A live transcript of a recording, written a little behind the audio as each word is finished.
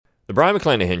The Brian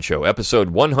McClanahan Show,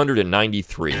 episode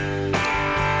 193.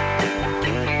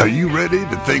 Are you ready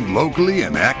to think locally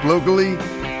and act locally?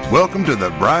 Welcome to the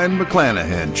Brian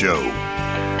McClanahan Show.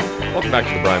 Welcome back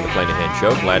to the Brian McClanahan Show.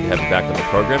 Glad to have you back on the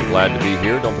program. Glad to be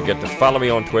here. Don't forget to follow me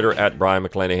on Twitter at Brian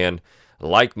McClanahan,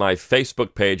 like my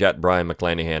Facebook page at Brian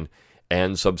McClanahan,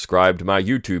 and subscribe to my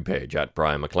YouTube page at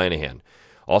Brian McClanahan.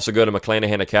 Also go to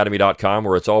McClanahanacademy.com,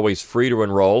 where it's always free to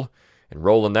enroll.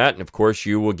 Enroll in that, and of course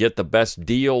you will get the best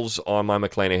deals on my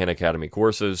McClanahan Academy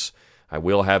courses. I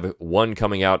will have one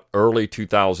coming out early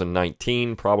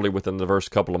 2019, probably within the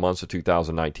first couple of months of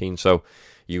 2019. So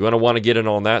you're going to want to get in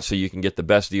on that so you can get the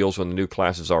best deals when the new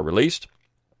classes are released.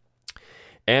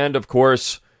 And of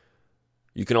course,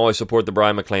 you can always support the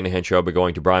Brian McClanahan Show by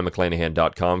going to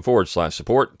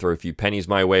brianmcclanahan.com/support. Throw a few pennies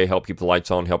my way, help keep the lights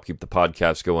on, help keep the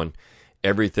podcast going.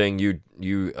 Everything you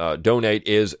donate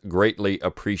is greatly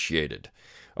appreciated.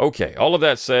 Okay, all of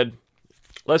that said,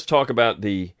 let's talk about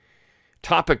the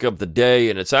topic of the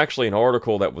day, and it's actually an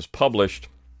article that was published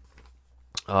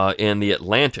in The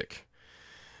Atlantic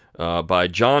by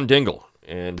John Dingell.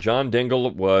 And John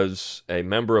Dingell was a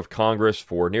member of Congress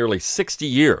for nearly 60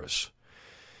 years.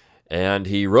 And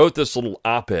he wrote this little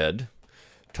op-ed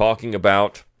talking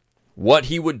about what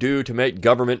he would do to make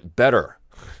government better.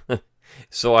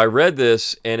 So I read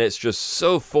this, and it's just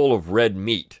so full of red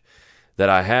meat that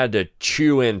I had to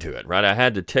chew into it, right? I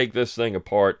had to take this thing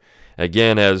apart.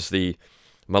 Again, as the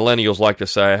millennials like to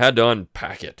say, I had to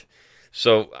unpack it.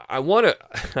 So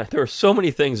there are so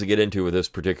many things to get into with this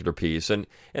particular piece. And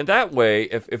that way,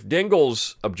 if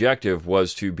Dingell's objective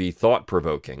was to be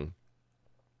thought-provoking,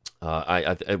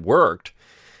 it worked.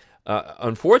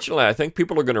 Unfortunately, I think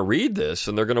people are going to read this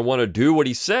and they're going to want to do what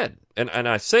he said. And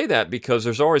I say that because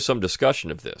there's always some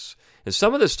discussion of this. And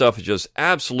some of this stuff is just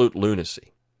absolute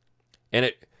lunacy.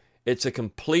 And it's a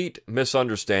complete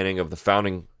misunderstanding of the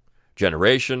founding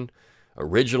generation,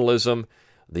 originalism,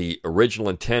 the original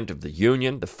intent of the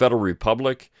Union, the Federal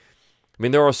Republic. I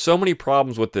mean, there are so many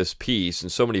problems with this piece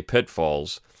and so many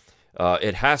pitfalls.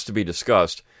 It has to be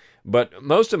discussed. But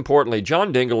most importantly,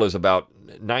 John Dingell is about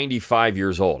 95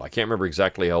 years old. I can't remember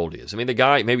exactly how old he is. I mean, the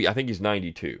guy, I think he's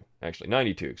 92. Actually,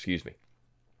 92, excuse me.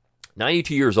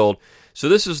 92 years old. So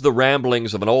this is the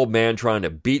ramblings of an old man trying to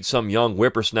beat some young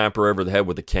whippersnapper over the head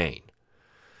with a cane.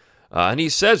 And he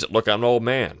says it, look, I'm an old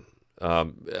man.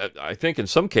 I think in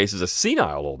some cases a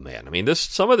senile old man. I mean,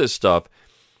 some of this stuff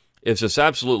is just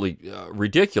absolutely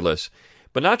ridiculous.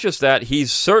 But not just that,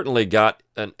 he's certainly got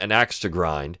an axe to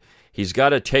grind. He's got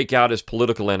to take out his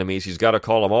political enemies. He's got to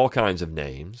call them all kinds of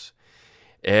names.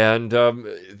 And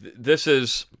this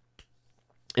is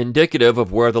indicative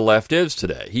of where the left is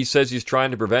today. He says he's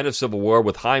trying to prevent a civil war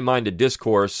with high-minded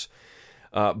discourse.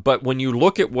 But when you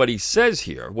look at what he says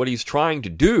here, what he's trying to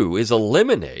do is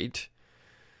eliminate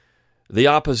the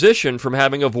opposition from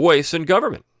having a voice in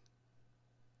government.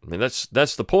 I mean,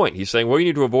 that's the point. He's saying, well, you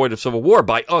need to avoid a civil war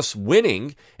by us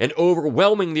winning and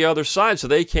overwhelming the other side so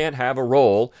they can't have a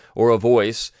role or a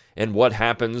voice in what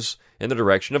happens in the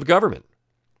direction of government.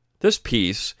 This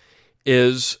piece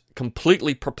is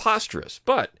completely preposterous,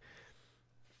 but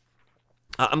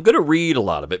I'm going to read a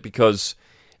lot of it because,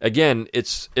 again,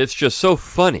 it's just so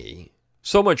funny.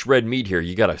 So much red meat here,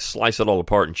 you got to slice it all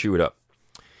apart and chew it up.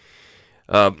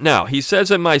 Now, he says,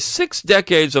 in my 6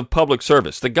 decades of public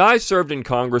service, the guy served in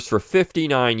Congress for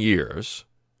 59 years,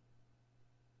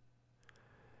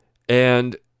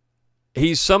 and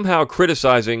he's somehow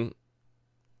criticizing,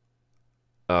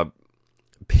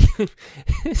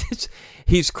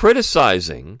 he's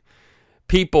criticizing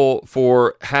people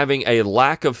for having a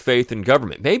lack of faith in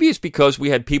government. Maybe it's because we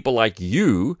had people like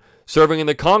you serving in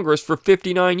the Congress for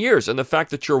 59 years, and the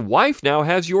fact that your wife now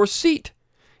has your seat.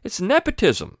 It's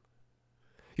nepotism.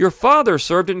 Your father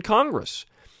served in Congress.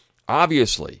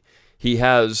 Obviously, he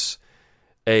has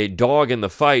a dog in the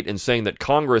fight in saying that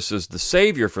Congress is the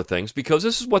savior for things because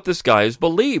this is what this guy has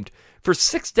believed for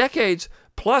 6 decades,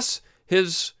 plus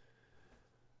his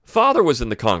father was in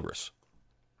the Congress.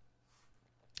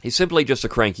 He's simply just a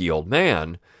cranky old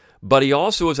man, but he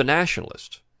also is a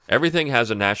nationalist. Everything has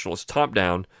a nationalist,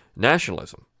 top-down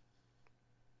nationalism.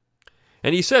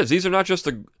 And he says these are not just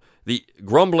the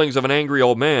grumblings of an angry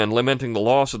old man lamenting the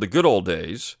loss of the good old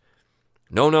days.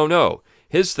 No.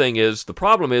 His thing is, the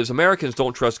problem is Americans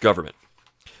don't trust government.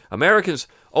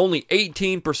 Only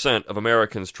 18% of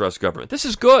Americans trust government. This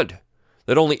is good,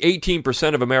 that only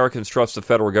 18% of Americans trust the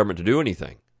federal government to do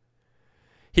anything.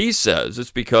 He says it's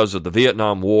because of the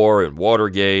Vietnam War and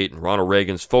Watergate and Ronald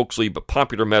Reagan's folksy but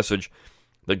popular message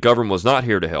that government was not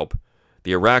here to help,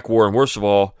 the Iraq War, and worst of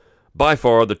all, by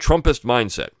far, the Trumpist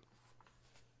mindset.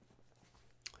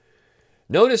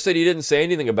 Notice that he didn't say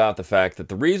anything about the fact that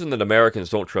the reason that Americans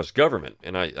don't trust government,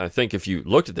 and I think if you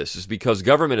looked at this, is because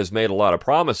government has made a lot of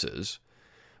promises,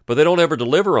 but they don't ever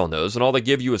deliver on those, and all they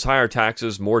give you is higher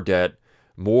taxes, more debt,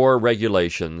 more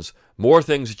regulations, more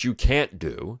things that you can't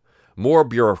do, more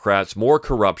bureaucrats, more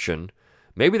corruption.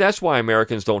 Maybe that's why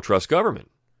Americans don't trust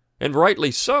government. And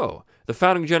rightly so. The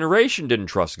founding generation didn't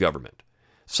trust government.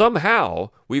 Somehow,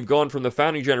 we've gone from the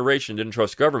founding generation didn't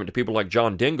trust government to people like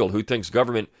John Dingell, who thinks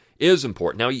government is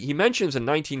important. Now, he mentions in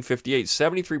 1958,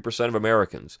 73% of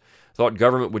Americans thought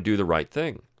government would do the right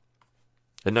thing.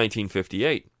 In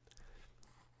 1958.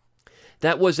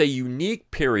 That was a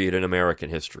unique period in American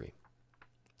history.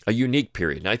 A unique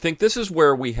period. And I think this is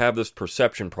where we have this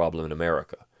perception problem in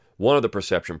America. One of the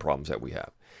perception problems that we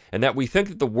have. And that we think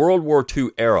that the World War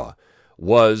II era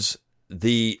was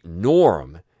the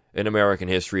norm in American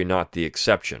history and not the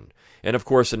exception. And of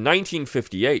course, in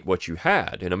 1958, what you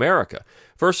had in America,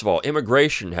 first of all,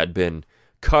 immigration had been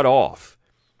cut off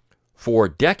for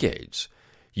decades.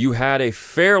 You had a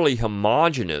fairly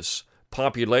homogeneous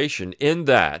population in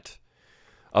that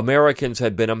Americans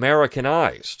had been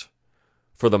Americanized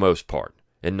for the most part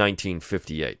in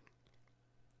 1958.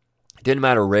 It didn't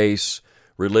matter race,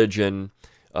 religion,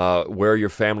 where your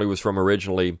family was from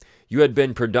originally. You had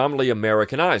been predominantly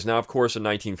Americanized. Now, of course, in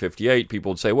 1958,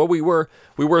 people would say, well, we were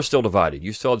still divided.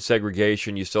 You still had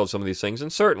segregation. You still had some of these things.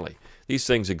 And certainly, these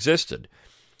things existed.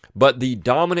 But the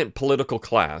dominant political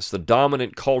class, the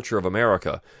dominant culture of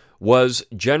America, was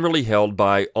generally held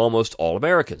by almost all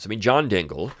Americans. I mean, John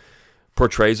Dingell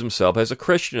portrays himself as a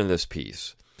Christian in this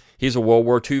piece. He's a World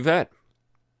War II vet.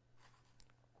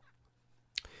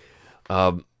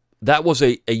 That was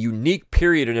a unique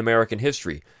period in American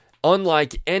history,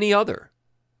 unlike any other.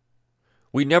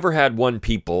 We never had one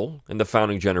people in the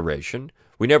founding generation.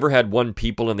 We never had one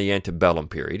people in the antebellum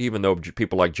period, even though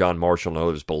people like John Marshall and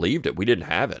others believed it. We didn't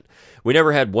have it. We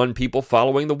never had one people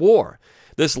following the war.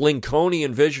 This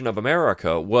Lincolnian vision of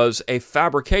America was a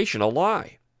fabrication, a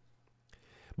lie.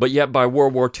 But yet by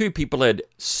World War II, people had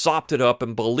sopped it up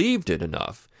and believed it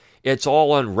enough. It's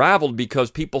all unraveled because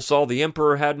people saw the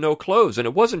emperor had no clothes. And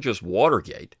it wasn't just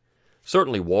Watergate.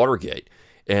 Certainly Watergate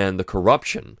and the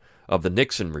corruption of the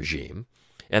Nixon regime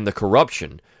and the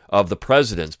corruption of the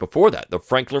presidents before that, the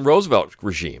Franklin Roosevelt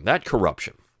regime, that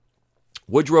corruption.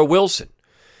 Woodrow Wilson,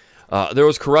 there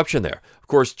was corruption there. Of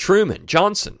course, Truman,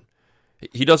 Johnson,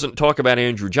 he doesn't talk about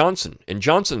Andrew Johnson and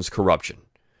Johnson's corruption.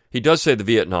 He does say the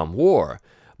Vietnam War,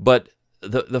 but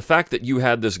the fact that you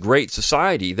had this great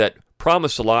society that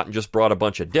promised a lot and just brought a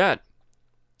bunch of debt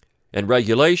and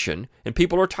regulation, and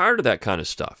people are tired of that kind of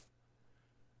stuff.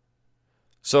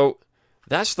 So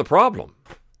that's the problem.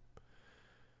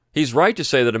 He's right to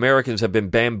say that Americans have been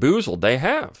bamboozled. They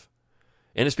have.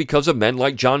 And it's because of men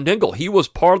like John Dingell. He was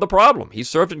part of the problem. He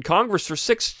served in Congress for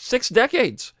six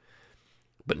decades.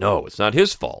 But no, it's not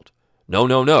his fault.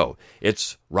 No.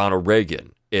 It's Ronald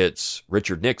Reagan. It's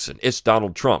Richard Nixon. It's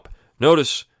Donald Trump.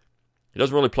 Notice he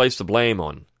doesn't really place the blame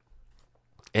on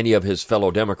any of his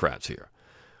fellow Democrats here.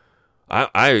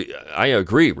 I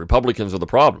agree. Republicans are the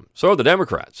problem. So are the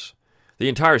Democrats. The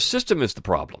entire system is the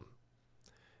problem.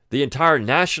 The entire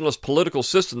nationalist political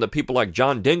system that people like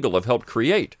John Dingell have helped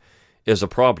create is a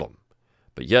problem.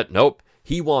 But yet, nope,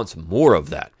 he wants more of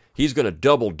that. He's going to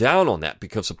double down on that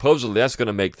because supposedly that's going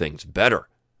to make things better.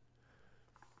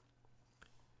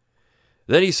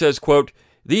 Then he says, quote,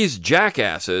 "These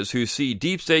jackasses who see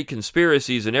deep state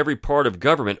conspiracies in every part of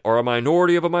government are a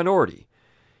minority of a minority.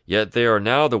 Yet they are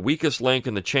now the weakest link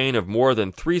in the chain of more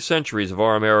than 3 centuries of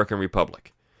our American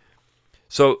Republic."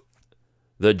 So,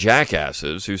 the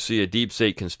jackasses who see a deep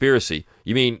state conspiracy,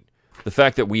 you mean the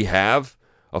fact that we have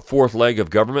a fourth leg of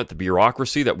government, the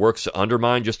bureaucracy that works to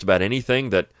undermine just about anything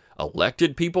that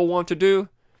elected people want to do?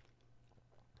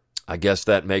 I guess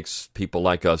that makes people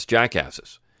like us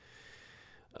jackasses.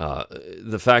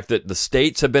 The fact that the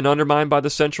states have been undermined by the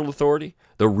central authority,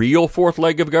 the real fourth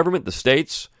leg of government, the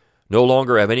states, no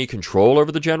longer have any control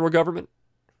over the general government?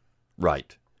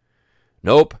 Right.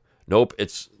 Nope,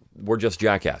 we're just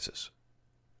jackasses.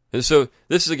 And so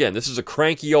this is a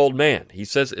cranky old man. He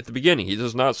says at the beginning, he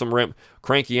is not some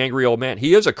cranky, angry old man.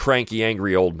 He is a cranky,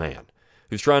 angry old man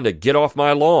who's trying to get off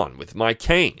my lawn with my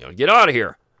cane. Get out of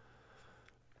here.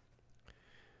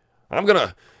 I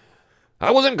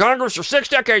was in Congress for 6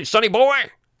 decades, sonny boy,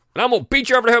 and I'm going to beat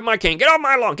you over the head with my cane. Get off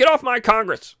my lawn. Get off my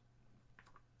Congress.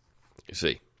 You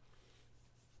see,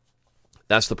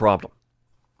 that's the problem.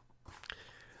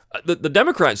 The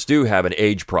Democrats do have an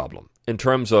age problem in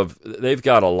terms of they've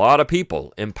got a lot of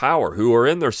people in power who are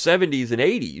in their 70s and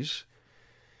 80s,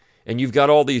 and you've got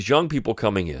all these young people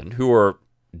coming in who are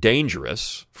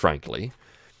dangerous, frankly,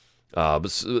 But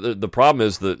the problem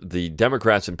is the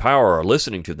Democrats in power are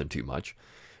listening to them too much,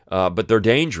 but they're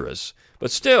dangerous.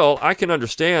 But still, I can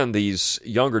understand these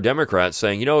younger Democrats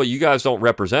saying, you guys don't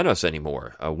represent us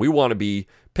anymore. We want to be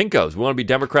pinkos. We want to be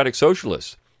democratic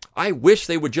socialists. I wish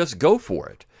they would just go for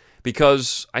it,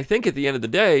 because I think at the end of the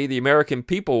day, the American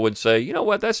people would say, you know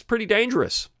what, that's pretty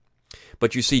dangerous.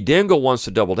 But you see, Dingell wants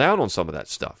to double down on some of that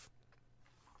stuff.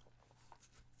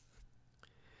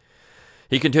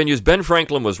 He continues, Ben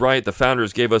Franklin was right. The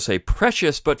founders gave us a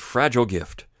precious but fragile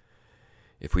gift.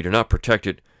 If we do not protect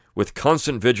it with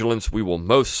constant vigilance, we will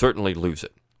most certainly lose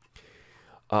it.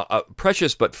 A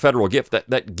precious but federal gift,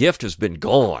 that gift has been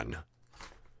gone.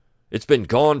 It's been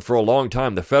gone for a long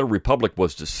time. The Federal Republic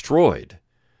was destroyed,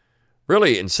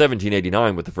 really, in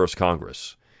 1789 with the First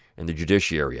Congress and the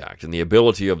Judiciary Act and the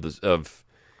ability of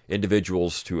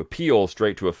individuals to appeal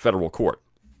straight to a federal court.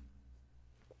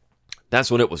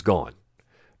 That's when it was gone.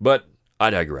 But I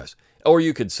digress. Or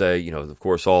you could say, of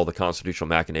course, all the constitutional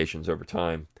machinations over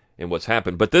time and what's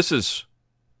happened. But this is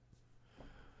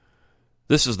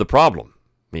the problem.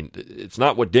 I mean, it's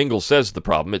not what Dingell says is the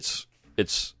problem.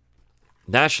 It's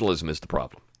nationalism is the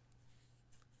problem.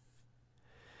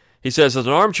 He says, as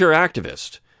an armchair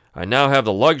activist, I now have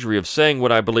the luxury of saying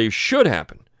what I believe should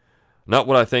happen, not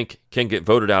what I think can get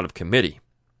voted out of committee.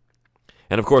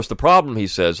 And of course, the problem, he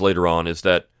says later on, is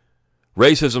that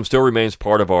racism still remains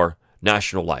part of our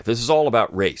national life. This is all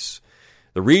about race.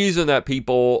 The reason that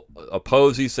people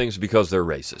oppose these things is because they're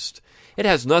racist. It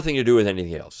has nothing to do with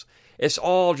anything else. It's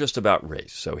all just about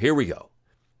race. So here we go.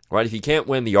 Right? If you can't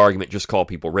win the argument, just call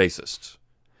people racists.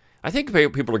 I think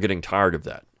people are getting tired of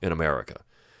that in America.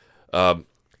 I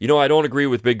don't agree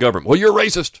with big government. Well, you're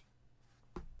racist.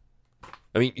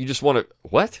 I mean, you just want to,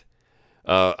 what?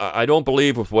 I don't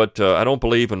believe in what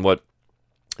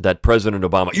that President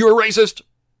Obama, you're a racist.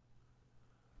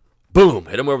 Boom,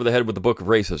 hit him over the head with the book of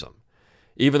racism,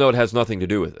 even though it has nothing to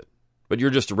do with it. But you're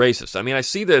just a racist. I mean, I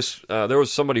see this. There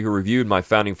was somebody who reviewed my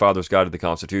Founding Fathers Guide to the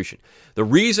Constitution. The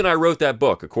reason I wrote that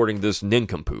book, according to this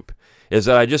nincompoop, is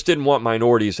that I just didn't want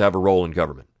minorities to have a role in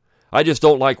government. I just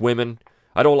don't like women.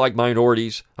 I don't like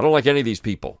minorities. I don't like any of these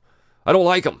people. I don't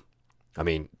like them. I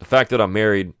mean, the fact that I'm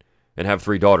married and have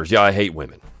 3 daughters, yeah, I hate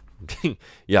women.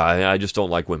 Yeah, I just don't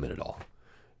like women at all.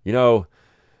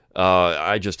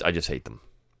 I just hate them.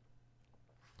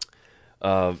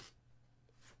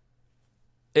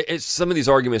 Some of these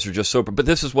arguments are just so, but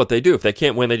this is what they do. If they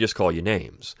can't win, they just call you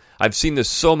names. I've seen this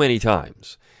so many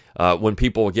times when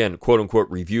people, again, quote unquote,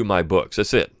 review my books.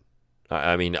 That's it.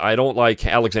 I mean, I don't like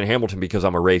Alexander Hamilton because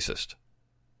I'm a racist.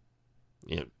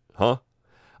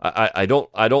 I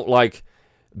don't like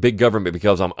big government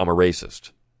because I'm a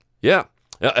racist. Yeah.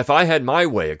 If I had my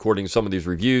way, according to some of these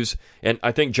reviews, and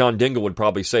I think John Dingell would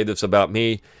probably say this about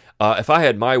me, if I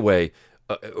had my way,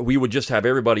 we would just have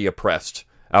everybody oppressed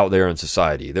out there in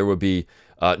society. There would be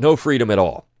no freedom at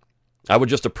all. I would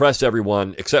just oppress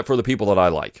everyone except for the people that I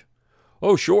like.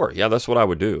 Oh, sure. Yeah, that's what I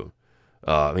would do.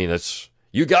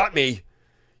 You got me.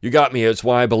 You got me. It's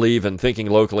why I believe in thinking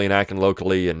locally and acting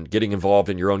locally and getting involved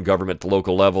in your own government at the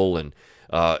local level. And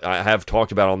I have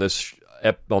talked about on this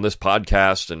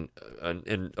podcast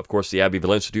and of course the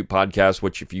Abbeville Institute podcast,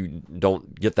 which if you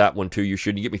don't get that one too, you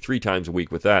should. You get me 3 times a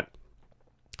week with that.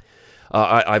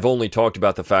 I've only talked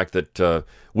about the fact that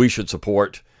we should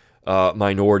support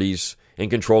minorities in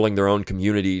controlling their own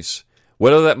communities,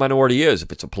 whatever that minority is.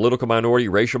 If it's a political minority,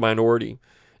 racial minority,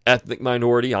 ethnic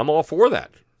minority, I'm all for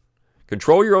that.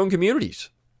 Control your own communities.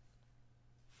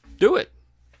 Do it.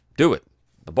 Do it.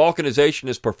 The balkanization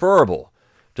is preferable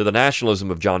to the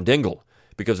nationalism of John Dingell,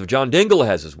 because if John Dingell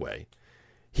has his way,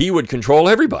 he would control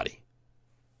everybody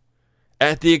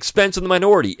at the expense of the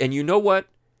minority. And you know what?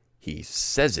 He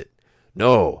says it.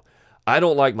 No, I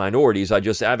don't like minorities. I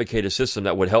just advocate a system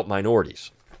that would help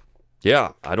minorities.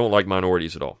 Yeah, I don't like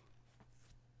minorities at all.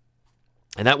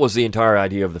 And that was the entire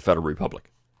idea of the Federal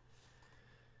Republic.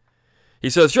 He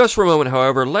says, just for a moment,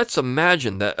 however, let's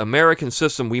imagine that American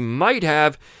system we might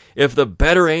have if the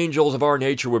better angels of our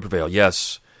nature would prevail.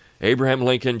 Yes, Abraham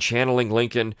Lincoln, channeling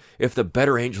Lincoln, if the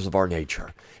better angels of our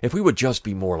nature, if we would just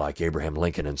be more like Abraham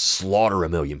Lincoln and slaughter 1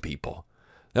 million people,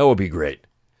 that would be great.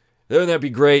 Wouldn't that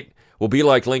be great? We'll be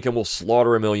like Lincoln, we'll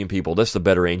slaughter 1 million people. That's the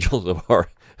better angels of our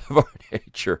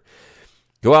nature.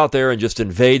 Go out there and just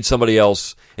invade somebody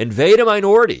else, invade a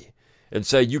minority, and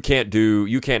say, you can't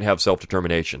have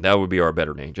self-determination. That would be our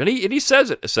better angel. And he says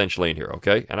it essentially in here,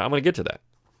 okay? And I'm going to get to that.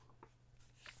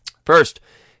 First,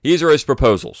 these are his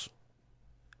proposals.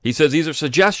 He says these are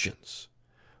suggestions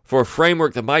for a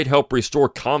framework that might help restore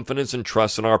confidence and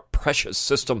trust in our precious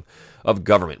system of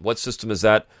government. What system is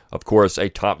that? Of course, a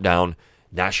top-down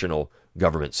national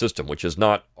government system, which is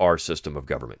not our system of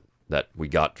government that we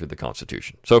got through the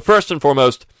Constitution. So first and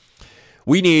foremost,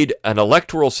 we need an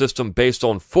electoral system based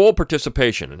on full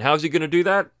participation. And how's he going to do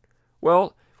that?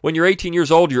 Well, when you're 18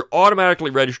 years old, you're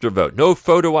automatically registered to vote. No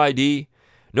photo ID,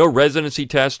 no residency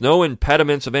test, no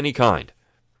impediments of any kind.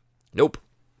 Nope.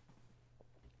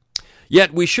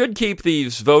 Yet we should keep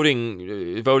these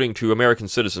voting to American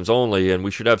citizens only, and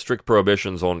we should have strict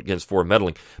prohibitions against foreign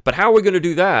meddling. But how are we going to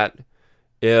do that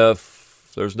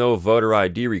if there's no voter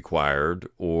ID required,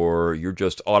 or you're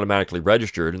just automatically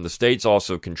registered? And the states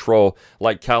also control,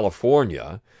 like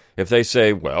California, if they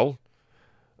say, well,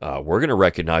 we're going to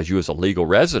recognize you as a legal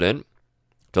resident.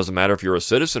 Doesn't matter if you're a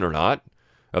citizen or not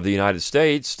of the United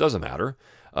States. Doesn't matter.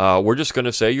 We're just going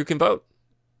to say you can vote.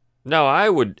 Now, I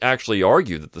would actually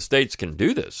argue that the states can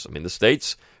do this. I mean, the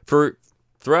states,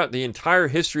 throughout the entire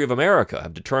history of America,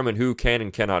 have determined who can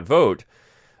and cannot vote.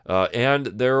 And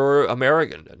there were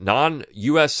American,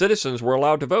 non-U.S. citizens were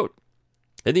allowed to vote.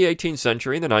 In the 18th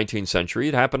century, in the 19th century,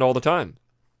 it happened all the time.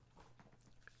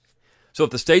 So if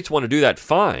the states want to do that,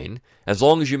 fine, as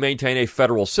long as you maintain a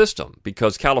federal system,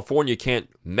 because California can't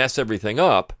mess everything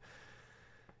up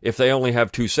if they only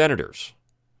have 2 senators.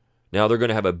 Now, they're going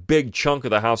to have a big chunk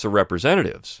of the House of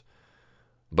Representatives.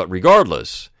 But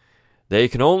regardless, they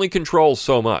can only control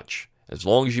so much as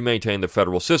long as you maintain the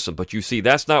federal system. But you see,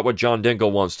 that's not what John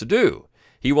Dingell wants to do.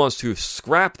 He wants to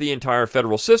scrap the entire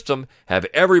federal system, have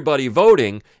everybody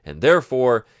voting, and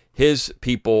therefore his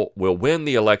people will win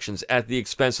the elections at the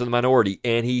expense of the minority.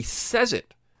 And he says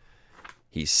it.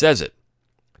 He says it.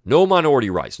 No minority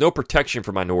rights, no protection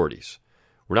for minorities.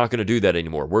 We're not going to do that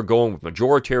anymore. We're going with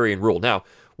majoritarian rule. Now,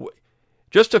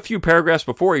 just a few paragraphs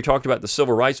before, he talked about the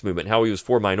civil rights movement, how he was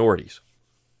for minorities.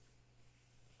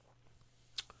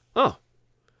 Oh.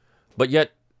 But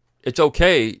yet, it's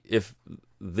okay if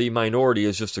the minority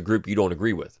is just a group you don't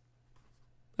agree with.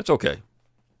 That's okay.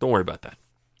 Don't worry about that.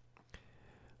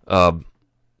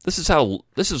 This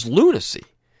is lunacy.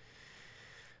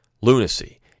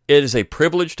 Lunacy. It is a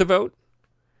privilege to vote,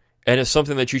 and it's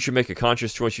something that you should make a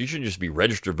conscious choice. You shouldn't just be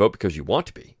registered to vote because you want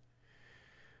to be.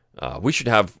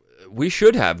 We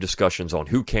should have discussions on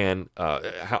who can,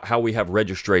 how we have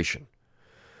registration,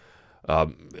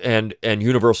 and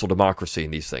universal democracy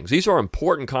in these things. These are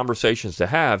important conversations to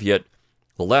have, yet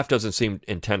the left doesn't seem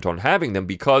intent on having them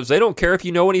because they don't care if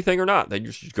you know anything or not. They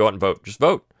just go out and vote. Just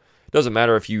vote. It doesn't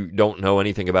matter if you don't know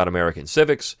anything about American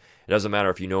civics. It doesn't matter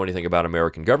if you know anything about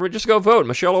American government. Just go vote.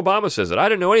 Michelle Obama says it. I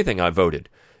didn't know anything. I voted.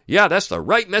 Yeah, that's the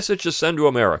right message to send to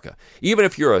America. Even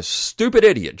if you're a stupid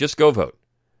idiot, just go vote.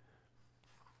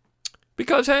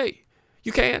 Because, hey,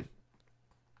 you can.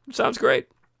 It sounds great.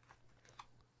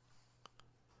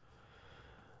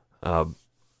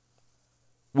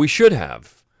 We should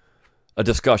have a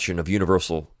discussion of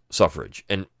universal suffrage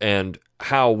and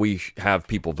how we have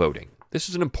people voting. This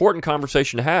is an important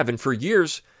conversation to have, and for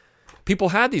years, people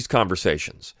had these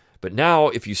conversations. But now,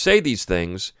 if you say these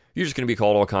things, you're just going to be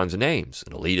called all kinds of names,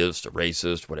 an elitist, a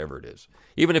racist, whatever it is.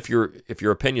 Even if your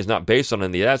opinion is not based on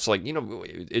any of that, it's like,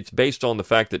 it's based on the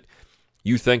fact that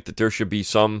you think that there should be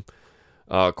some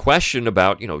question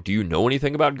about, do you know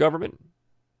anything about government?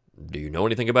 Do you know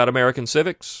anything about American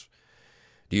civics?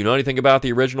 Do you know anything about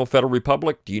the original Federal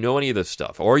Republic? Do you know any of this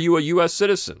stuff? Are you a U.S.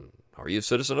 citizen? Are you a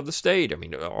citizen of the state? I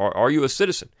mean, are you a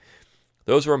citizen?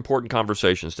 Those are important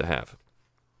conversations to have.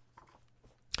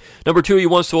 Number 2, he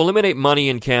wants to eliminate money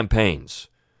in campaigns.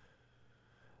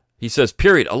 He says,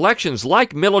 period, elections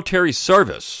like military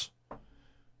service,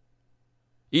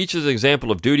 each as an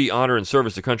example of duty, honor, and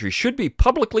service to the country, should be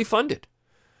publicly funded.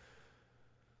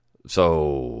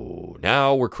 So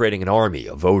now we're creating an army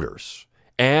of voters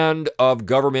and of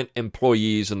government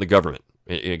employees in the government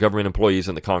employees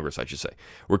in the Congress, I should say.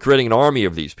 We're creating an army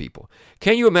of these people.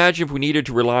 Can you imagine if we needed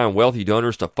to rely on wealthy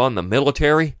donors to fund the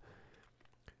military?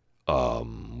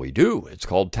 We do. It's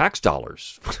called tax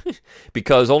dollars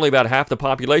because only about half the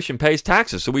population pays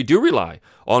taxes. So we do rely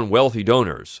on wealthy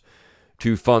donors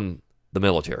to fund the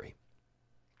military.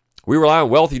 We rely on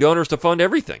wealthy donors to fund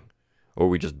everything, or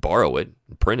we just borrow it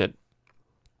and print it.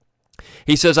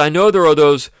 He says, I know there are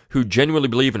those who genuinely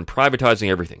believe in privatizing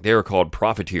everything. They are called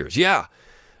profiteers. Yeah,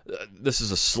 this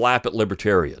is a slap at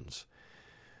libertarians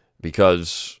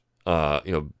because,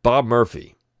 Bob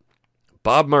Murphy,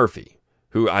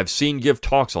 who I've seen give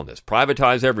talks on this,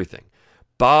 privatize everything.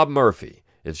 Bob Murphy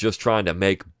is just trying to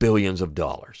make billions of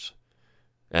dollars.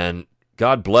 And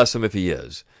God bless him if he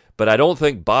is. But I don't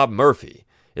think Bob Murphy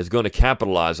is going to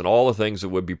capitalize on all the things that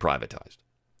would be privatized.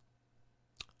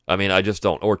 I mean, I just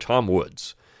don't. Or Tom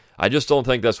Woods. I just don't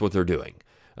think that's what they're doing.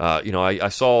 I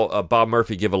saw Bob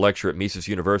Murphy give a lecture at Mises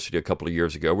University a couple of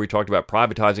years ago where he talked about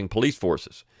privatizing police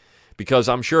forces, because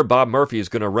I'm sure Bob Murphy is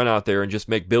going to run out there and just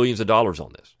make billions of dollars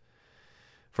on this.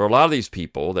 For a lot of these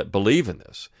people that believe in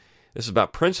this is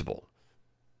about principle.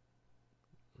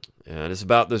 And it's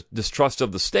about the distrust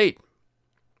of the state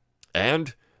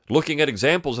and looking at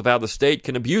examples of how the state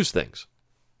can abuse things.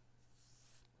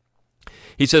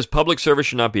 He says public service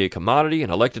should not be a commodity,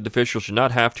 and elected officials should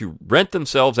not have to rent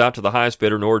themselves out to the highest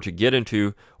bidder in order to get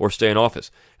into or stay in office.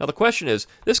 Now, the question is,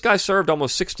 this guy served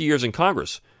almost 60 years in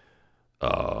Congress.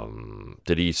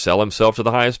 Did he sell himself to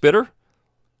the highest bidder?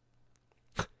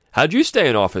 How'd you stay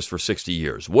in office for 60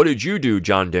 years? What did you do,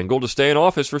 John Dingell, to stay in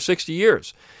office for 60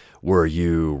 years? Were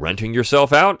you renting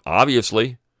yourself out?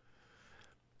 Obviously.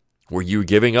 Were you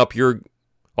giving up your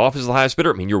office as the highest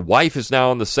bidder? I mean, your wife is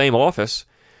now in the same office.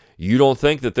 You don't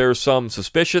think that there's some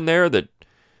suspicion there that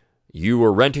you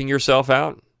were renting yourself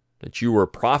out? That you were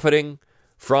profiting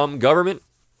from government?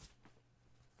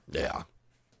 Yeah.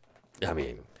 I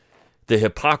mean, the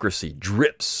hypocrisy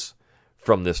drips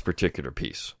from this particular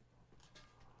piece.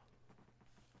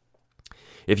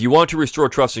 If you want to restore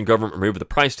trust in government, remove the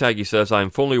price tag, he says. I am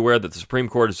fully aware that the Supreme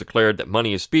Court has declared that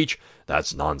money is speech.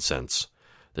 That's nonsense.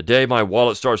 The day my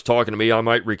wallet starts talking to me, I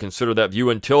might reconsider that view.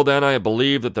 Until then, I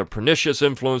believe that the pernicious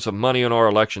influence of money in our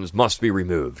elections must be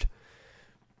removed.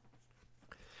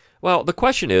 Well, the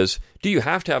question is, do you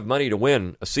have to have money to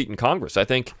win a seat in Congress? I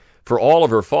think for all of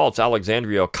her faults,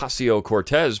 Alexandria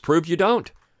Ocasio-Cortez proved you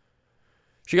don't.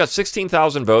 She got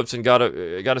 16,000 votes and got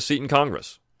a seat in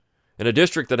Congress in a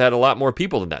district that had a lot more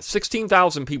people than that.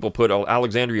 16,000 people put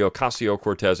Alexandria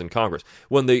Ocasio-Cortez in Congress.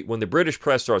 When the British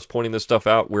press starts pointing this stuff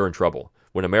out, we're in trouble.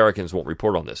 When Americans won't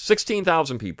report on this.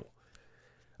 16,000 people,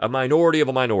 a minority of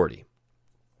a minority,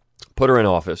 put her in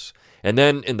office. And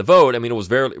then in the vote, I mean, it was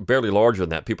barely larger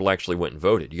than that. People actually went and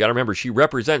voted. You got to remember, she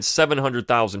represents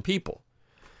 700,000 people.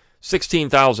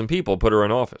 16,000 people put her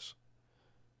in office,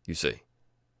 you see.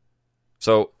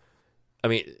 So, I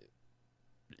mean,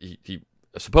 he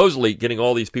supposedly getting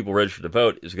all these people registered to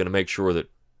vote is going to make sure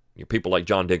that people like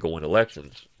John Dingell win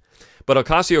elections. But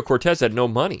Ocasio-Cortez had no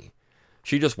money.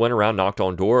 She just went around, knocked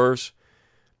on doors.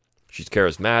 She's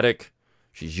charismatic.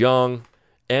 She's young.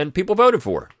 And people voted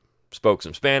for her. Spoke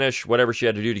some Spanish, whatever she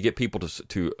had to do to get people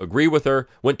to agree with her.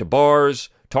 Went to bars,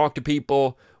 talked to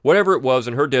people. Whatever it was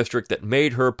in her district that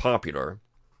made her popular.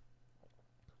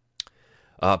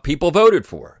 People voted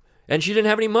for her. And she didn't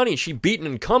have any money. She beat an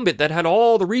incumbent that had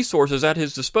all the resources at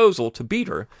his disposal to beat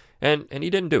her. And he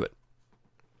didn't do it.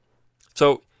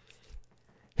 So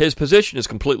his position is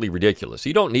completely ridiculous.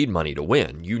 You don't need money to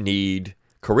win. You need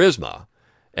charisma,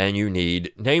 and you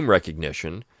need name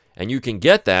recognition, and you can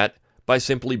get that by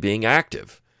simply being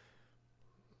active.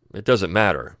 It doesn't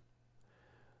matter.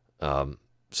 And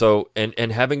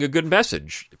having a good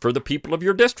message for the people of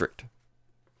your district.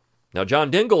 Now,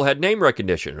 John Dingell had name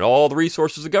recognition and all the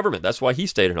resources of government. That's why he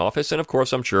stayed in office, and of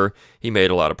course, I'm sure he made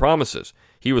a lot of promises.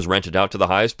 He was rented out to the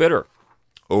highest bidder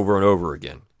over and over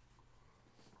again.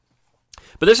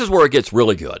 But this is where it gets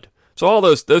really good. So all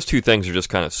those two things are just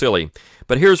kind of silly.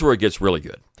 But here's where it gets really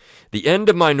good. The end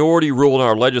of minority rule in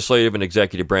our legislative and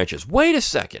executive branches. Wait a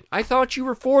second. I thought you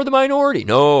were for the minority.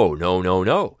 No.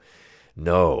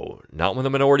 No, not when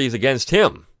the minority is against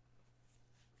him.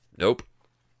 Nope.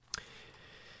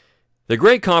 The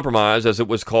Great Compromise, as it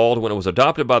was called when it was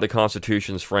adopted by the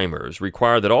Constitution's framers,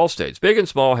 required that all states, big and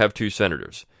small, have 2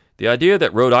 senators. The idea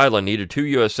that Rhode Island needed 2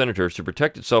 U.S. senators to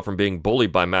protect itself from being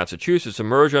bullied by Massachusetts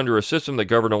emerged under a system that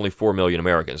governed only 4 million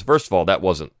Americans. First of all, that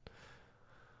wasn't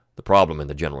the problem in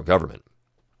the general government.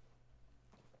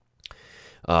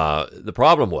 The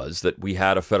problem was that we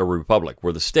had a federal republic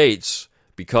where the states,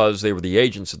 because they were the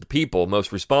agents of the people,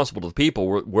 most responsible to the people,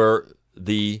 were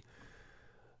the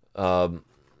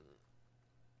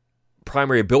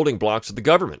primary building blocks of the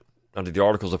government under the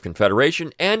Articles of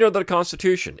Confederation and under the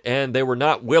Constitution. And they were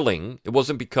not willing. It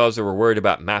wasn't because they were worried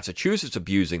about Massachusetts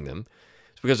abusing them.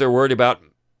 It's because they were worried about,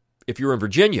 if you're in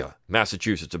Virginia,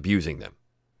 Massachusetts abusing them.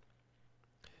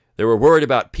 They were worried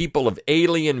about people of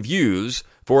alien views.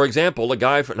 For example,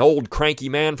 an old cranky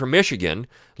man from Michigan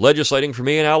legislating for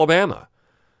me in Alabama.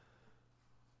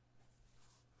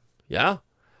 Yeah?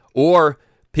 Or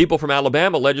people from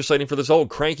Alabama legislating for this old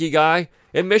cranky guy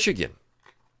in Michigan.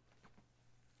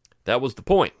 That was the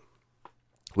point.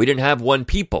 We didn't have one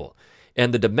people,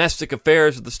 and the domestic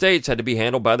affairs of the states had to be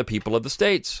handled by the people of the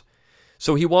states.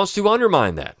 So he wants to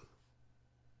undermine that.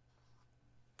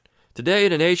 Today,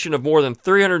 in a nation of more than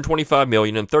 325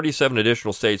 million and 37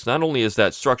 additional states, not only is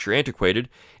that structure antiquated,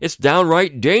 it's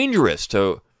downright dangerous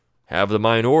to have the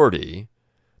minority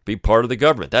be part of the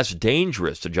government. That's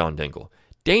dangerous to John Dingell.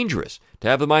 dangerous to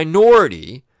have the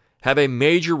minority have a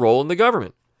major role in the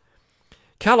government.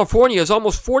 California has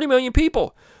almost 40 million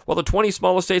people, while the 20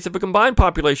 smallest states have a combined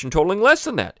population totaling less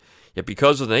than that. Yet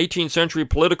because of the 18th century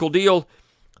political deal,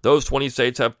 those 20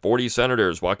 states have 40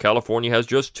 senators, while California has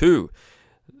just 2.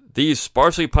 These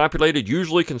sparsely populated,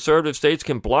 usually conservative states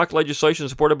can block legislation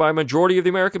supported by a majority of the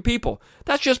American people.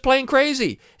 That's just plain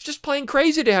crazy. It's just plain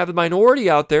crazy to have the minority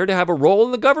out there to have a role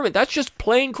in the government. That's just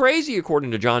plain crazy,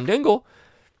 according to John Dingell.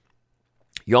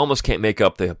 You almost can't make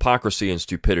up the hypocrisy and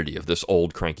stupidity of this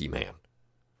old cranky man.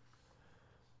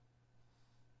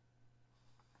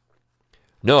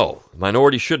 No,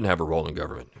 minorities shouldn't have a role in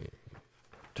government,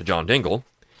 to John Dingell.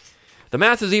 The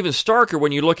math is even starker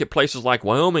when you look at places like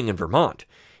Wyoming and Vermont,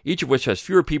 each of which has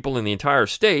fewer people in the entire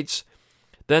states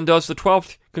than does the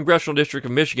 12th Congressional District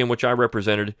of Michigan, which I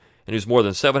represented, and whose more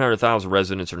than 700,000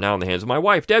 residents are now in the hands of my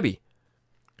wife, Debbie.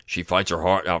 She fights her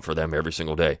heart out for them every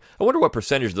single day. I wonder what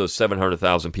percentage of those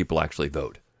 700,000 people actually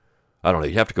vote. I don't know.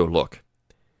 You'd have to go look.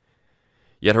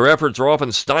 Yet her efforts are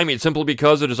often stymied simply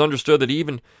because it is understood that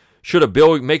even should a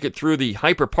bill make it through the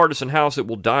hyper-partisan House, it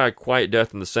will die a quiet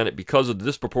death in the Senate because of the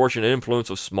disproportionate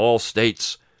influence of small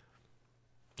states.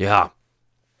 Yeah.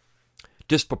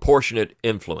 Disproportionate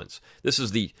influence. This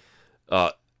is the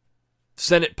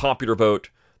Senate popular vote,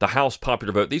 the House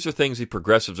popular vote. These are things the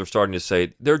progressives are starting to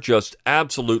say. They're just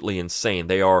absolutely insane.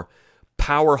 They are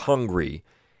power-hungry,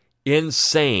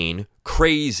 insane,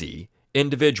 crazy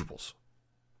individuals.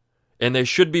 And they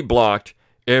should be blocked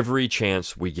every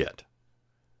chance we get.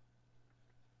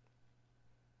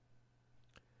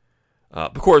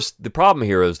 Of course, the problem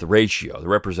here is the ratio, the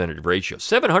representative ratio.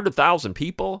 700,000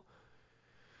 people?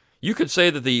 You could say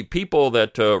that the people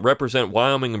that represent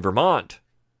Wyoming and Vermont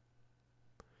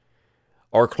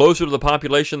are closer to the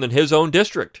population than his own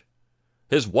district.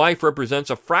 His wife represents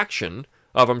a fraction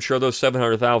of, I'm sure, those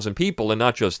 700,000 people, and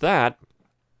not just that.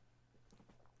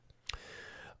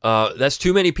 That's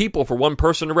too many people for one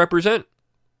person to represent.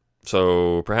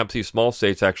 So perhaps these small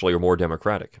states actually are more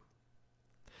democratic.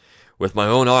 With my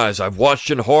own eyes, I've watched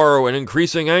in horror and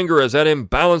increasing anger as that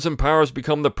imbalance in power has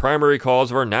become the primary cause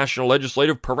of our national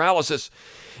legislative paralysis.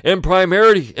 In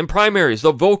primaries,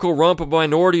 the vocal rump of a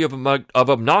minority of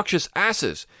obnoxious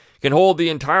asses can hold the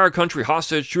entire country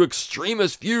hostage to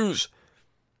extremist views.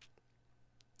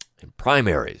 In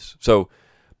primaries. So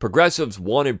progressives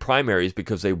wanted primaries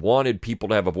because they wanted people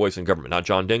to have a voice in government, not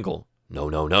John Dingell.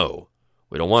 No.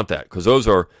 We don't want that, because those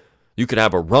are, you could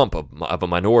have a rump of a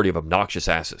minority of obnoxious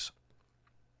asses.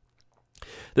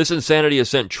 This insanity has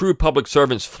sent true public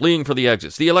servants fleeing for the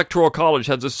exits. The Electoral College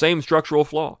has the same structural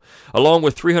flaw. Along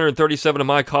with 337 of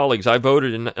my colleagues, I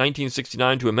voted in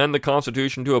 1969 to amend the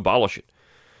Constitution to abolish it.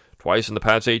 Twice in the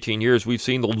past 18 years, we've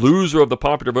seen the loser of the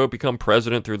popular vote become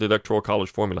president through the Electoral College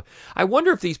formula. I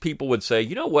wonder if these people would say,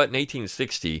 you know what, in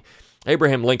 1860,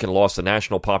 Abraham Lincoln lost the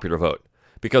national popular vote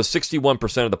because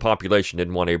 61% of the population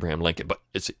didn't want Abraham Lincoln. But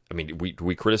do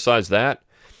we criticize that?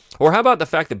 Or how about the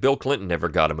fact that Bill Clinton never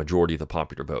got a majority of the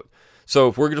popular vote? So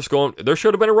if we're just going, there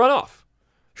should have been a runoff.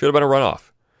 Should have been a runoff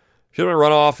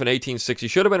in 1860.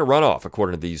 Should have been a runoff,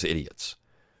 according to these idiots.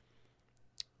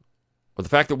 Or the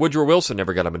fact that Woodrow Wilson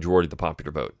never got a majority of the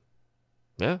popular vote.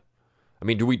 Yeah?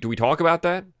 Do we talk about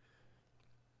that?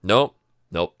 Nope.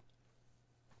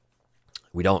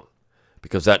 We don't.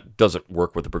 Because that doesn't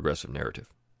work with the progressive narrative.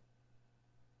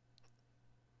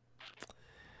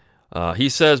 He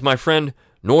says, my friend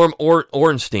Norm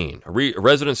Ornstein, a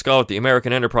resident scholar at the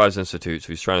American Enterprise Institute, so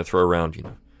he's trying to throw around,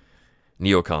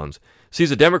 neocons, sees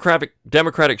a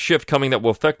democratic shift coming that will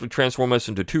effectively transform us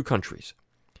into two countries.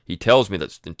 He tells me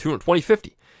that in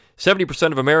 2050,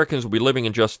 70% of Americans will be living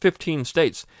in just 15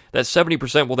 states. That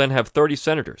 70% will then have 30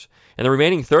 senators. And the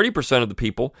remaining 30% of the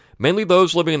people, mainly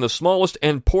those living in the smallest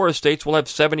and poorest states, will have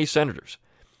 70 senators.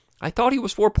 I thought he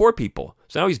was for poor people,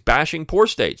 so now he's bashing poor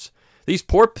states. These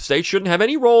poor states shouldn't have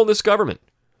any role in this government.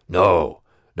 No,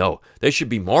 they should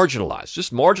be marginalized.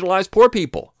 Just marginalize poor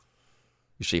people.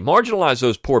 You see, marginalize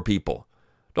those poor people.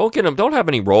 Don't have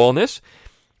any role in this.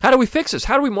 How do we fix this?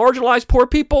 How do we marginalize poor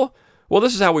people? Well,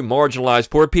 this is how we marginalize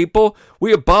poor people.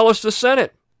 We abolish the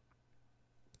Senate.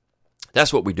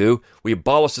 That's what we do. We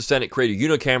abolish the Senate, create a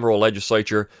unicameral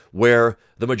legislature where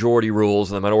the majority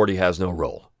rules and the minority has no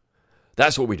role.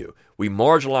 That's what we do. We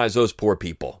marginalize those poor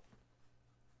people.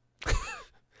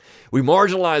 We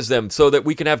marginalize them so that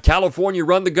we can have California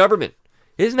run the government.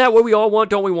 Isn't that what we all want?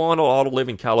 Don't we want all to live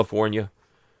in California?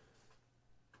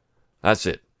 That's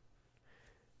it.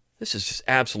 This is just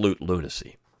absolute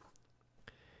lunacy.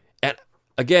 And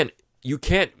again, you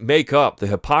can't make up the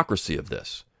hypocrisy of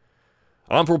this.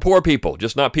 I'm for poor people,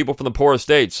 just not people from the poorest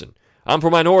states. And I'm for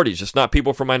minorities, just not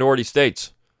people from minority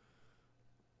states.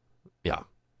 Yeah.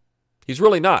 He's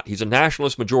really not. He's a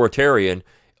nationalist majoritarian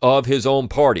of his own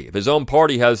party. If his own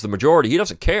party has the majority, he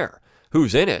doesn't care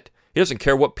who's in it. He doesn't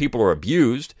care what people are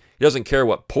abused. He doesn't care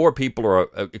what poor people are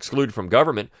excluded from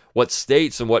government, what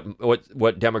states and what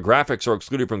demographics are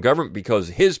excluded from government, because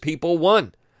his people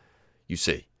won, you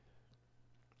see.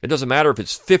 It doesn't matter if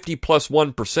it's 50 plus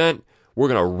 1%. We're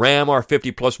going to ram our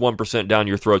 50 plus 1% down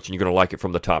your throats, and you're going to like it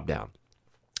from the top down.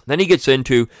 Then he gets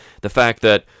into the fact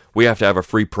that we have to have a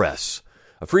free press.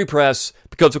 A free press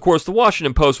because, of course, the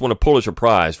Washington Post won a Pulitzer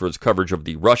Prize for its coverage of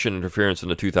the Russian interference in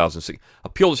the 2006. A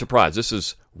Pulitzer Prize. This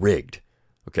is rigged.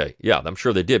 Okay, yeah, I'm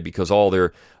sure they did, because all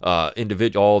their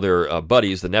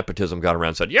buddies, the nepotism, got around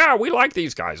and said, yeah, we like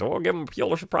these guys. We'll give them a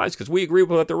Pulitzer Prize because we agree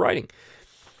with what they're writing.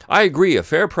 I agree. A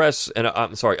free press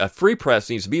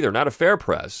needs to be there, not a fair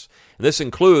press. And this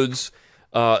includes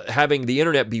having the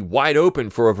internet be wide open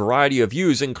for a variety of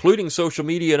views, including social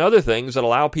media and other things that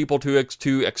allow people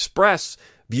to express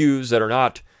views that are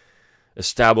not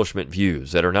establishment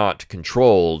views, that are not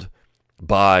controlled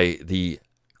by the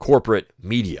corporate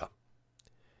media.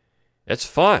 It's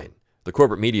fine. The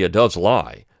corporate media does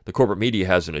lie. The corporate media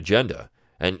has an agenda,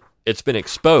 and it's been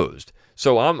exposed.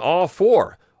 So I'm all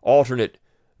for alternate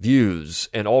views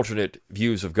and alternate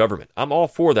views of government. I'm all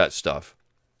for that stuff.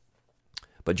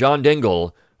 But John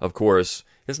Dingell, of course,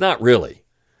 is not really.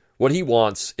 What he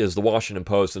wants is the Washington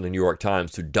Post and the New York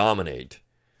Times to dominate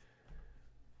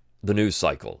the news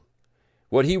cycle.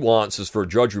 What he wants is for a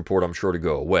Drudge Report, I'm sure, to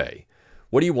go away.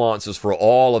 What he wants is for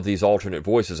all of these alternate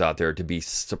voices out there to be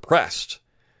suppressed.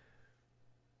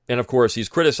 And, of course, he's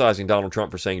criticizing Donald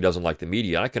Trump for saying he doesn't like the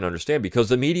media. I can understand, because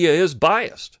the media is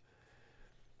biased.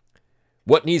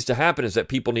 What needs to happen is that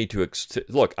people need to...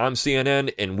 Look, I'm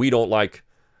CNN, and we don't like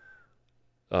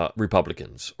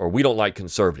Republicans, or we don't like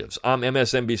conservatives. I'm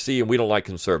MSNBC, and we don't like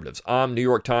conservatives. I'm New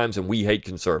York Times, and we hate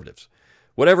conservatives.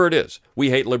 Whatever it is, we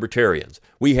hate libertarians.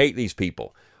 We hate these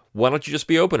people. Why don't you just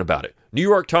be open about it? New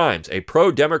York Times, a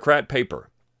pro-Democrat paper.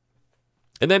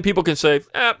 And then people can say,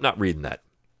 not reading that.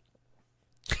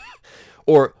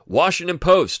 Or Washington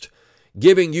Post,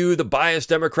 giving you the biased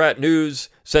Democrat news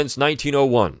since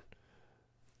 1901.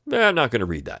 I'm not going to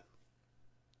read that.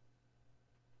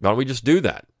 Why don't we just do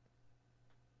that?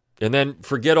 And then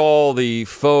forget all the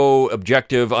faux,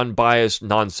 objective, unbiased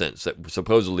nonsense that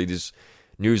supposedly these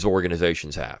news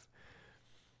organizations have.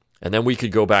 And then we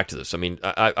could go back to this. I mean,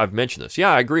 I've mentioned this. Yeah,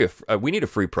 I agree. We need a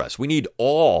free press. We need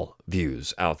all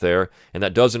views out there, and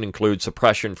that doesn't include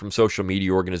suppression from social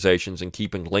media organizations and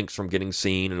keeping links from getting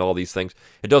seen and all these things.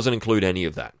 It doesn't include any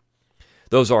of that.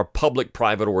 Those are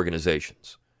public-private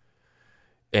organizations.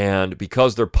 And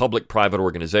because they're public-private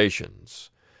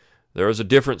organizations, there is a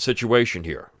different situation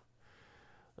here.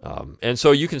 And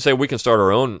so you can say we can start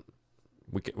our own.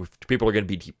 People are going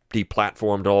to be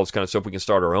deplatformed and all this kind of stuff. We can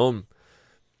start our own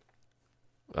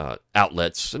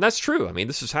outlets, and that's true. I mean,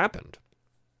 this has happened.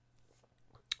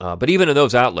 But even in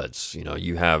those outlets,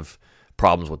 you have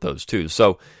problems with those too.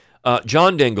 So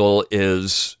John Dingell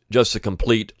is just a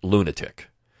complete lunatic,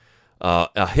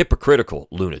 a hypocritical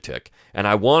lunatic. And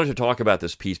I wanted to talk about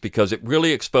this piece because it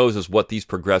really exposes what these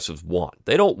progressives want.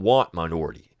 They don't want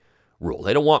minority rule.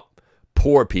 They don't want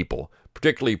poor people,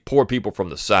 particularly poor people from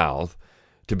the South,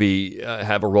 to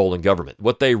have a role in government.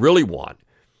 What they really want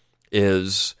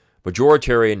is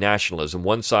majoritarian nationalism,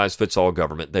 one-size-fits-all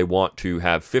government. They want to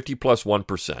have 50 plus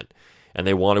 1%, and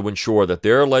they want to ensure that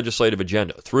their legislative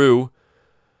agenda, through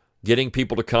getting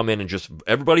people to come in and just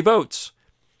everybody votes,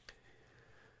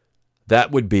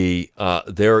 that would be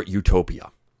their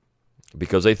utopia.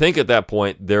 Because they think at that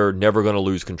point they're never going to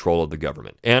lose control of the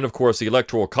government. And, of course, the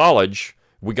Electoral College,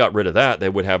 we got rid of that, they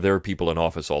would have their people in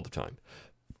office all the time.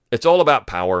 It's all about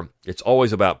power. It's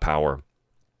always about power.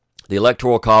 The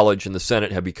Electoral College and the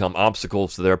Senate have become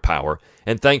obstacles to their power,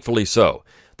 and thankfully so.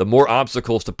 The more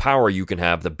obstacles to power you can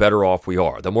have, the better off we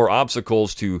are. The more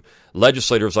obstacles to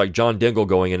legislators like John Dingell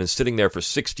going in and sitting there for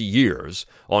 60 years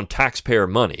on taxpayer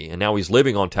money, and now he's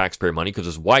living on taxpayer money because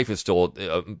his wife is still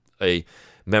a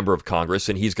member of Congress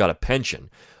and he's got a pension.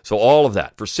 So all of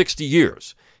that, for 60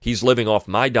 years, he's living off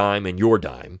my dime and your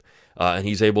dime, and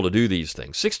he's able to do these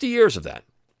things. 60 years of that.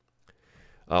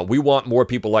 We want more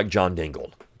people like John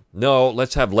Dingell. No,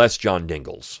 let's have less John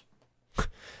Dingells.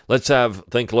 Let's have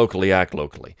think locally, act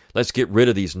locally. Let's get rid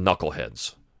of these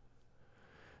knuckleheads.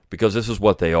 Because this is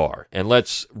what they are. And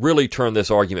let's really turn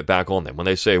this argument back on them. When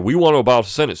they say, we want to abolish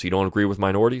the Senate, so you don't agree with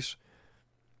minorities?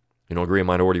 You don't agree with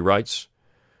minority rights?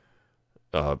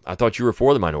 I thought you were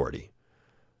for the minority.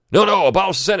 No,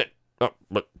 abolish the Senate.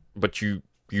 But you,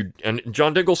 and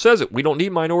John Dingell says it. We don't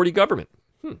need minority government.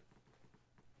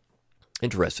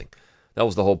 Interesting. That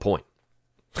was the whole point.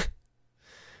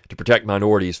 To protect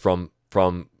minorities from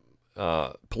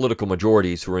political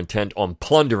majorities who are intent on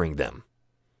plundering them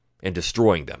and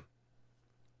destroying them.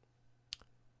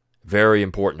 Very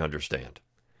important to understand.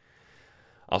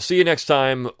 I'll see you next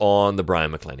time on The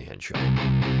Brian McClanahan Show.